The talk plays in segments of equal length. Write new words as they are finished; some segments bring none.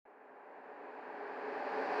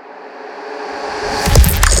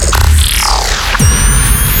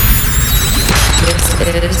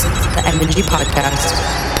is the M&G Podcast.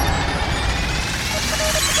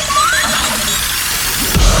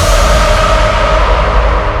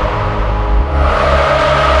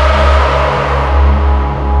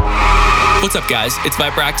 What's up, guys? It's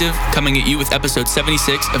Viperactive coming at you with episode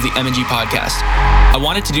 76 of the M&G Podcast. I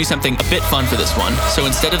wanted to do something a bit fun for this one, so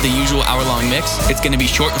instead of the usual hour-long mix, it's going to be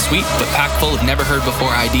short and sweet, but packed full of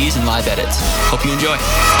never-heard-before IDs and live edits. Hope you enjoy.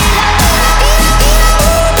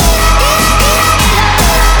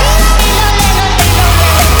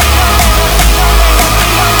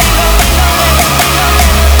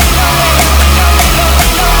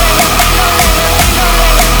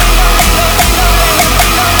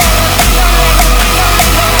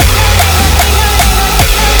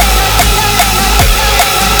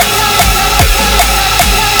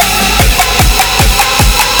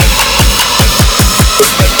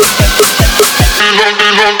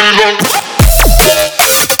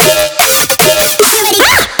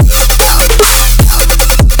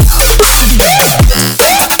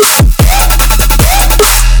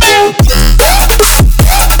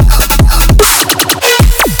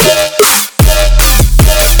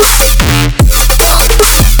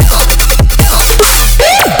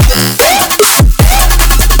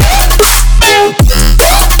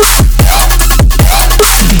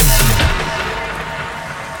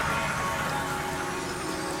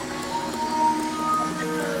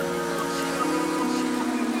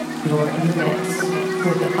 You're in the mix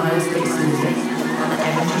with the finest bass music on the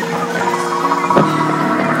M&G Podcast.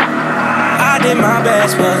 I did my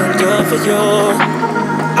best, wasn't good for you.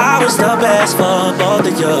 I was the best for both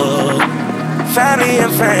of you. Family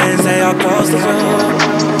and friends, they are close to you.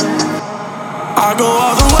 I go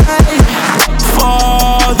all the way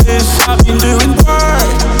for this. I've been doing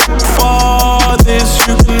work for this.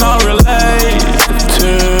 You cannot relate to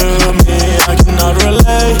me. I cannot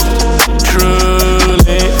relate.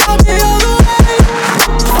 Truly, I'll be all the way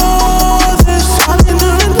for this. I've been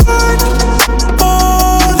doing work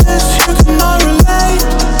for this. You cannot relate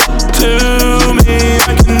to me.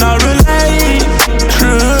 I cannot relate.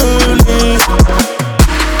 Truly,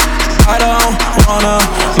 I don't wanna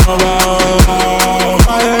know about.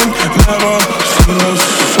 I ain't never seen the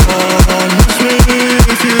sun. Miss me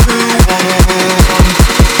if you wanna run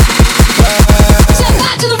back. Step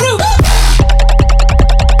back to the roof.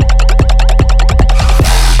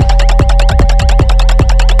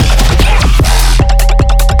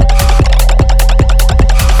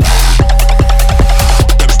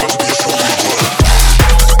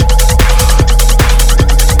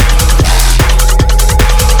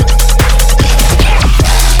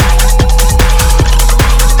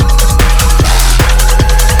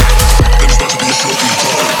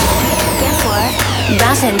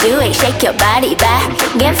 Bounce and do it, shake your body back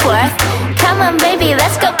and forth. Come on, baby,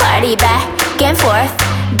 let's go party back and forth.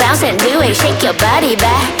 Bounce and do it, shake your body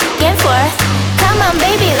back and forth. Come on,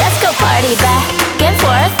 baby, let's go party back and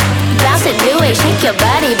forth. Bounce and do it, shake your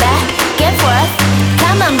body back and forth.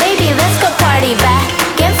 Come on, baby, let's go party back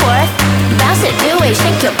and forth. Bounce and do it,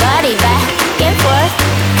 shake your body back and forth.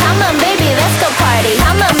 Come on, baby, let's go party.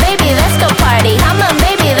 Come on, baby, let's go party. Come on,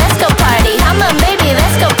 baby, let's go party. Come on, baby,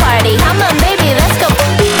 let's go party. Come on, baby, let's go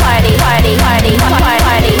party, party, party, party, party,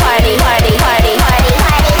 party, party, party, party,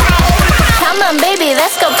 party. Come on, baby,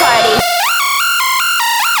 let's go party.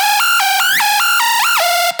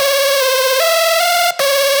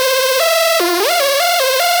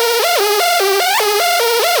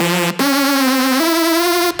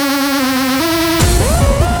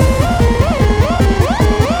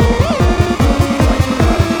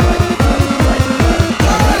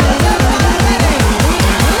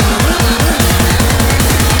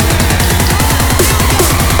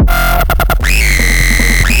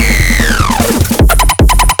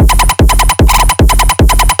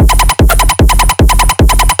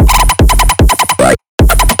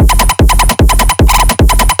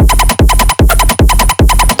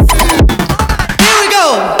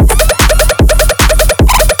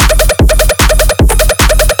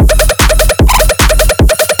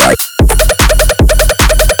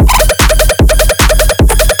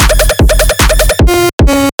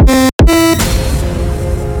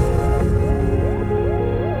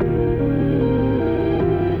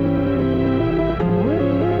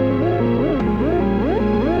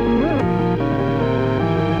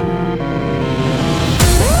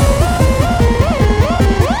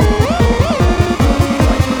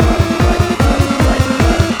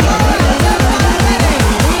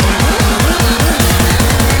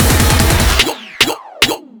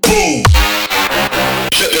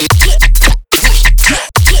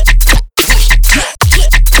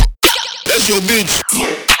 your bitch.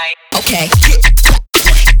 Okay.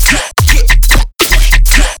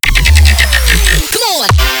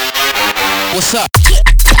 What's up?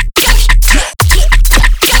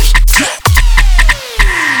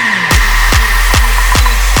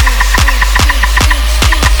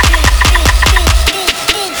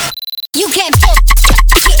 You can't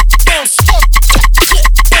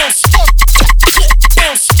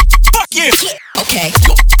Fuck yeah. Okay.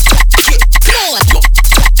 Come on.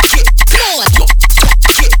 Come on.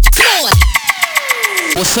 Come on.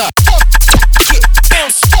 What's up?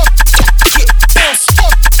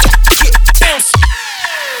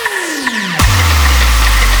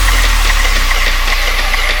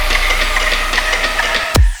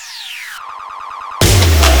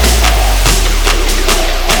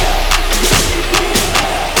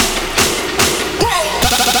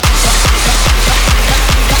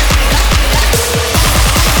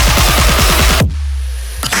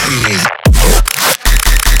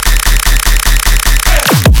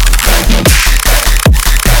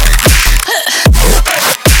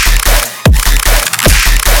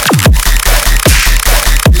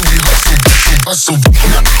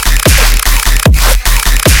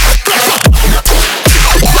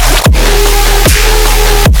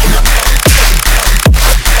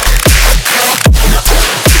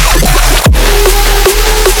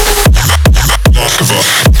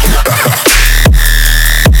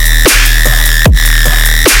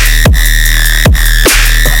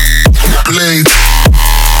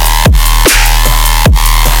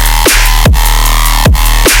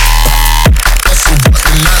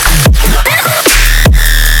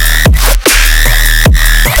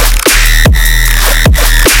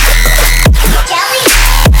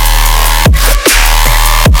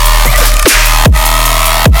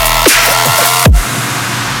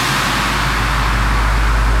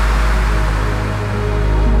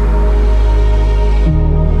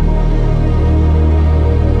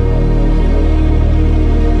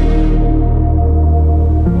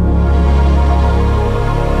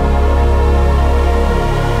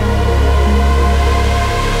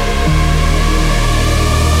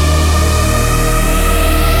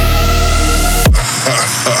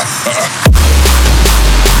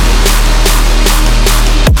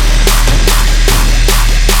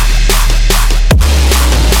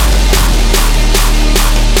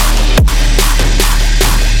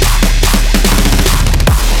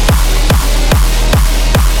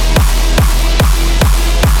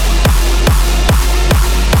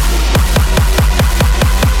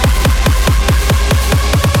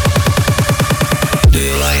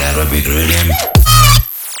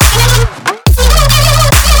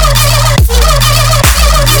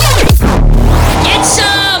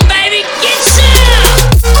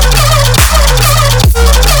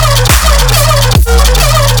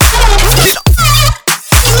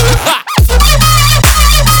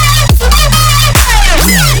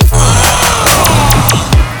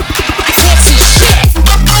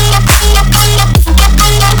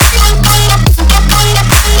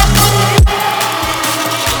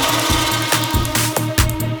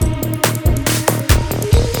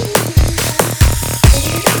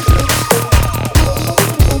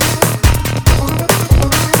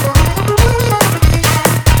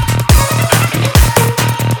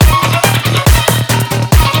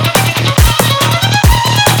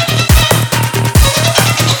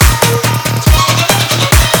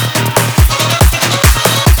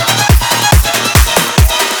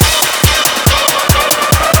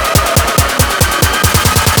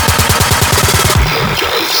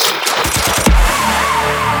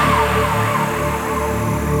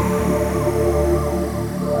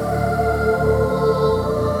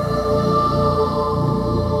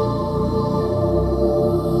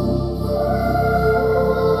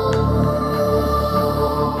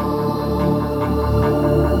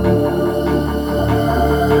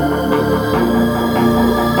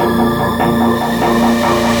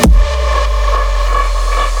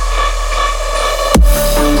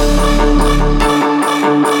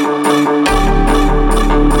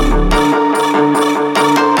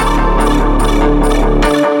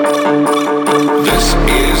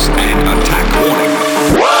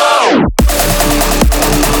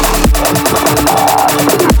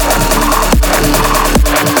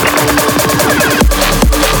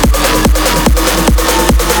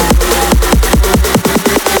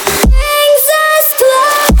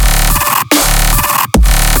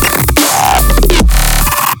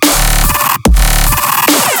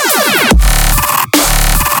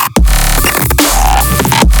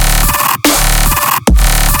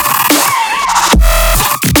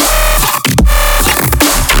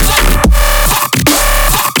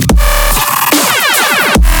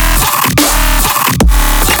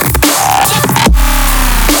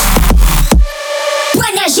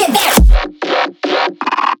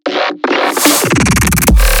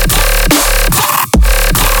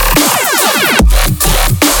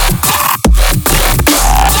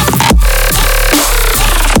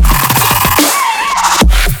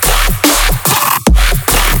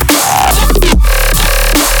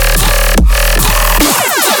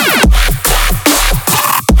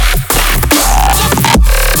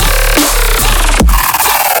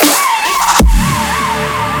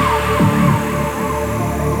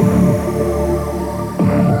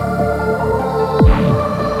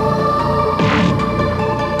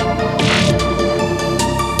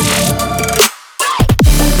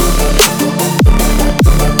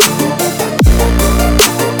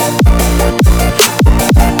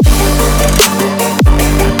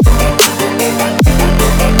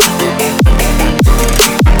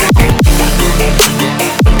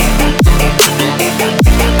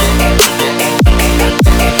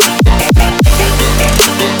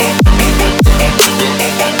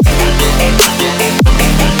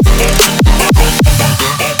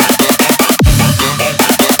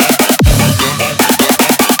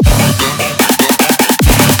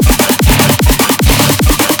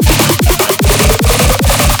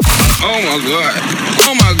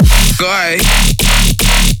 Oh my God.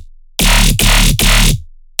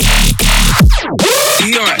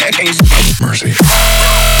 He on X. Mercy.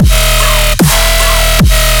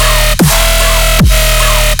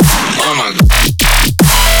 Oh my God.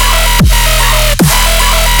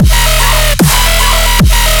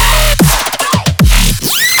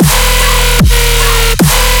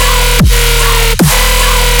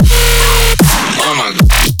 Oh my God.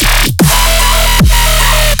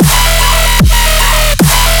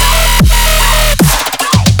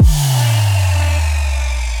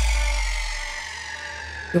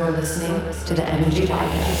 You're listening to the Energy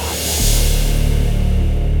Podcast.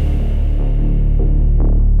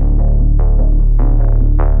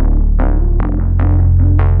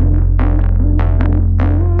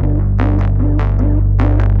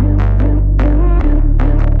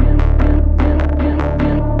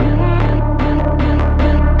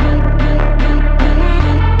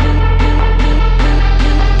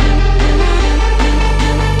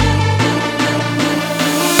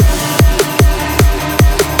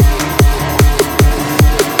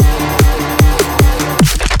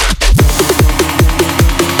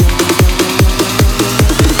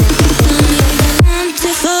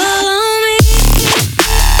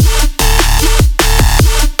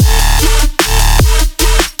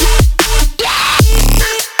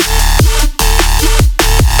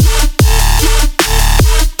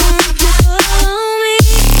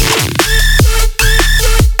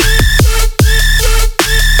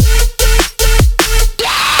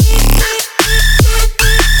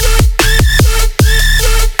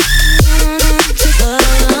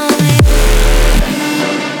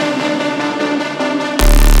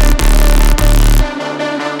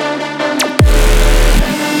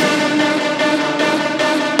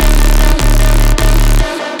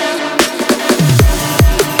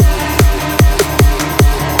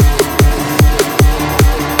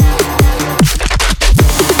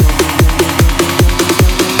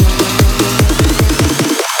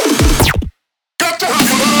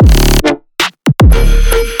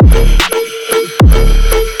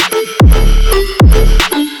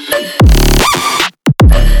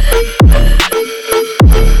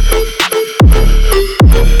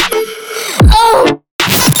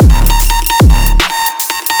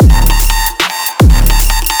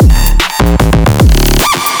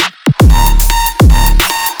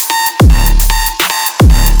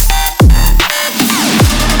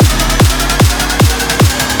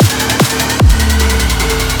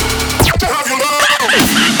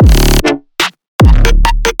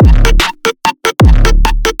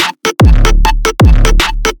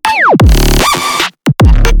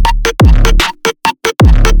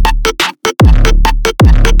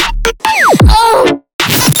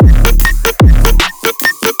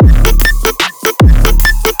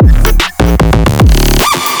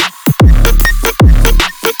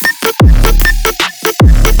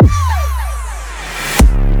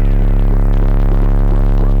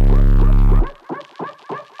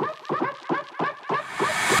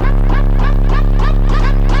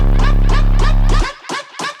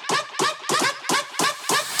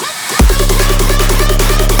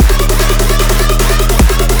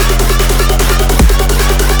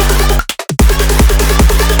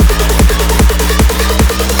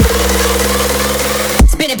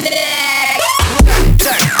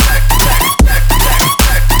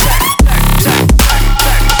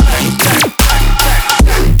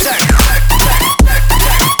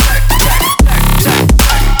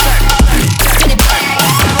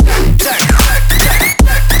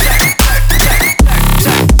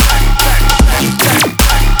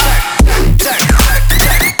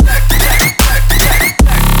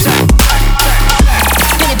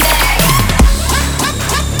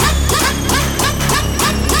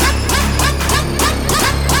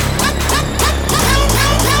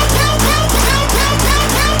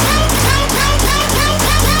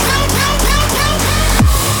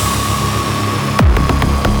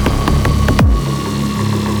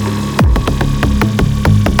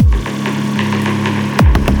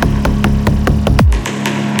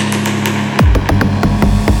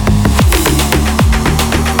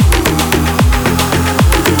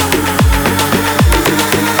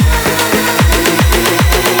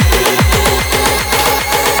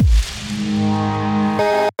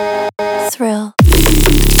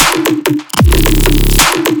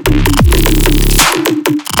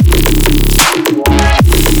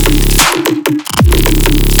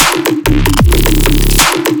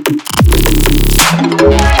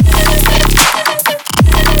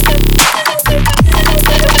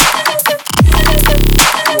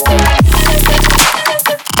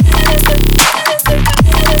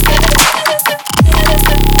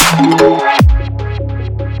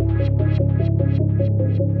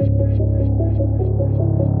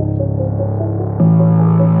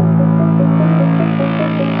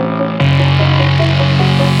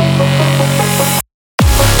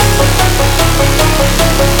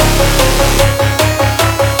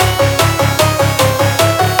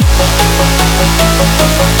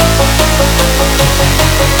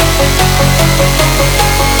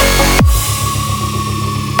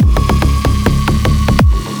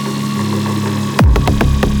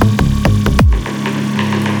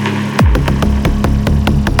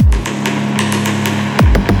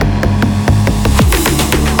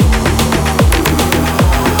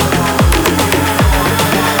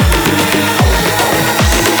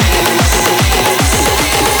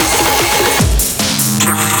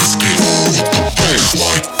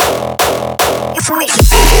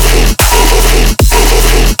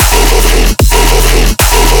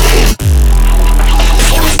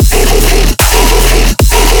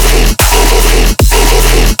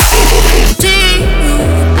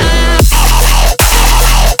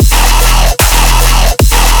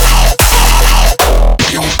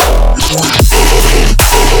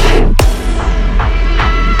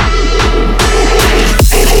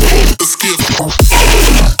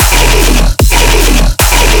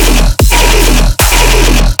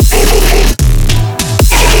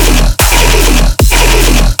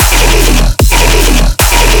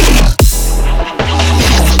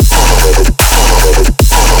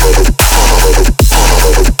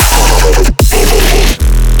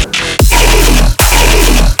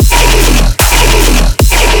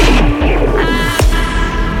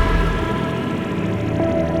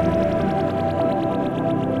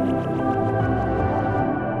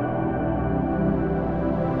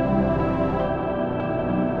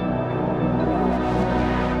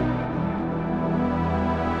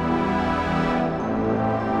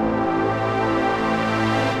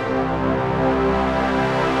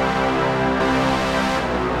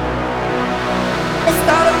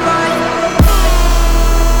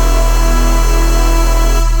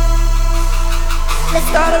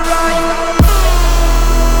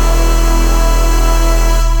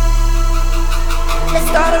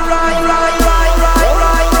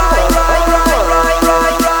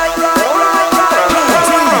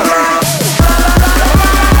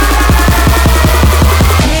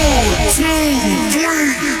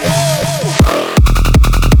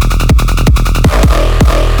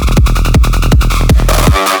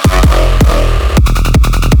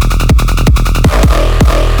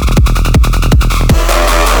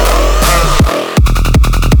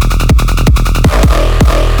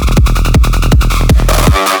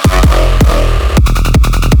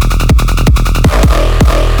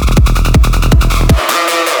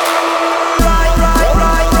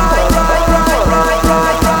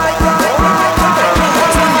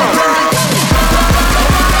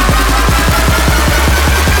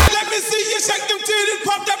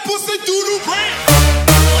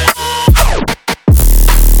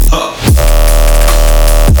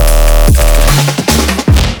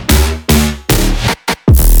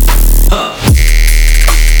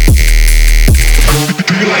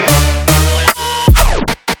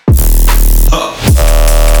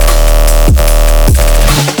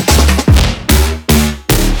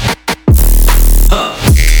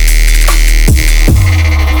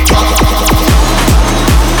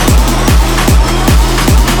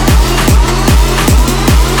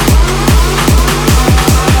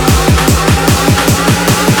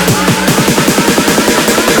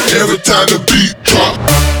 time the beat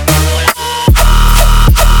drop.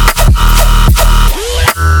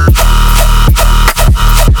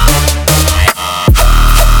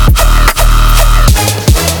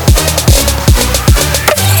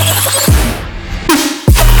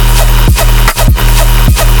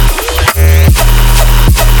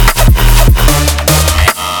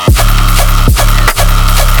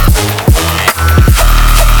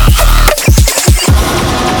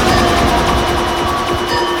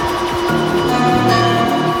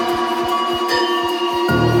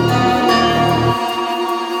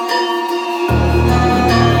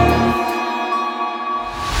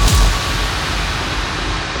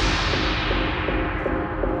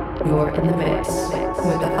 You're in the mix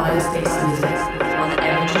with the finest bass music on the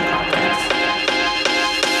Energy Podcast.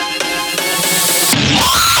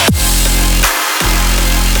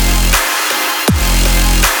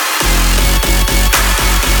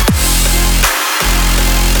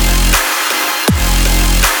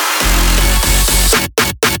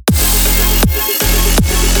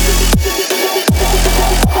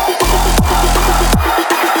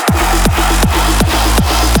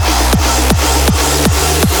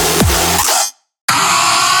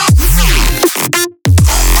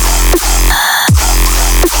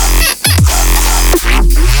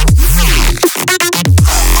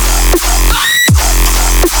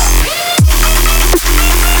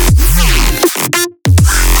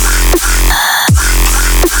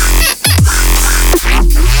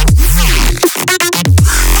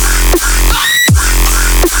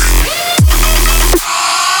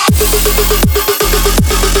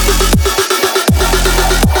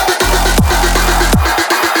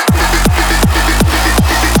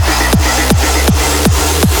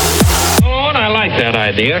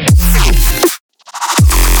 dear.